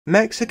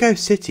Mexico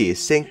City is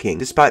sinking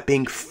despite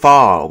being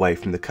far away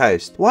from the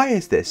coast. Why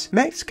is this?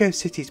 Mexico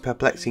City's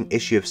perplexing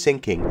issue of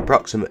sinking,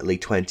 approximately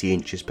 20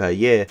 inches per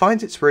year,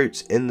 finds its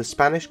roots in the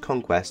Spanish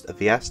conquest of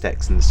the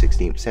Aztecs in the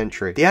 16th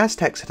century. The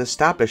Aztecs had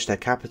established their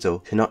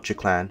capital,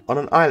 Tenochtitlan, on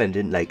an island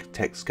in Lake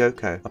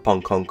Texcoco.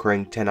 Upon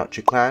conquering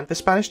Tenochtitlan, the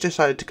Spanish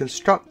decided to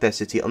construct their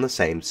city on the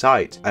same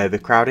site.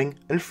 Overcrowding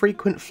and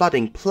frequent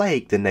flooding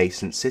plagued the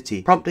nascent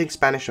city, prompting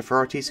Spanish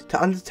authorities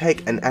to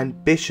undertake an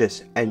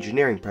ambitious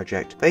engineering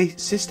project. They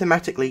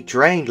systematically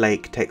drained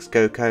Lake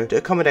Texcoco to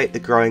accommodate the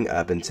growing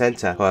urban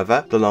centre.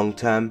 However, the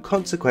long-term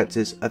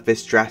consequences of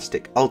this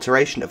drastic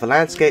alteration of the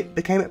landscape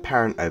became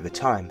apparent over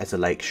time. As the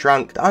lake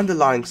shrunk, the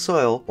underlying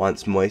soil,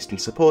 once moist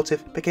and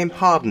supportive, became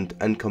hardened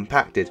and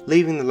compacted,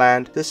 leaving the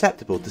land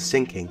susceptible to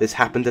sinking. This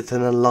happened at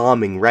an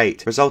alarming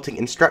rate, resulting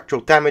in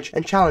structural damage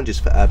and challenges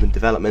for urban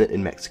development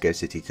in Mexico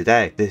City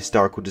today. The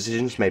historical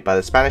decisions made by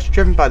the Spanish,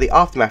 driven by the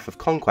aftermath of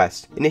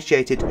conquest,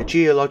 initiated a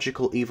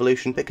geological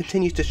evolution that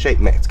continues to shape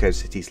Mexico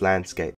City's landscape.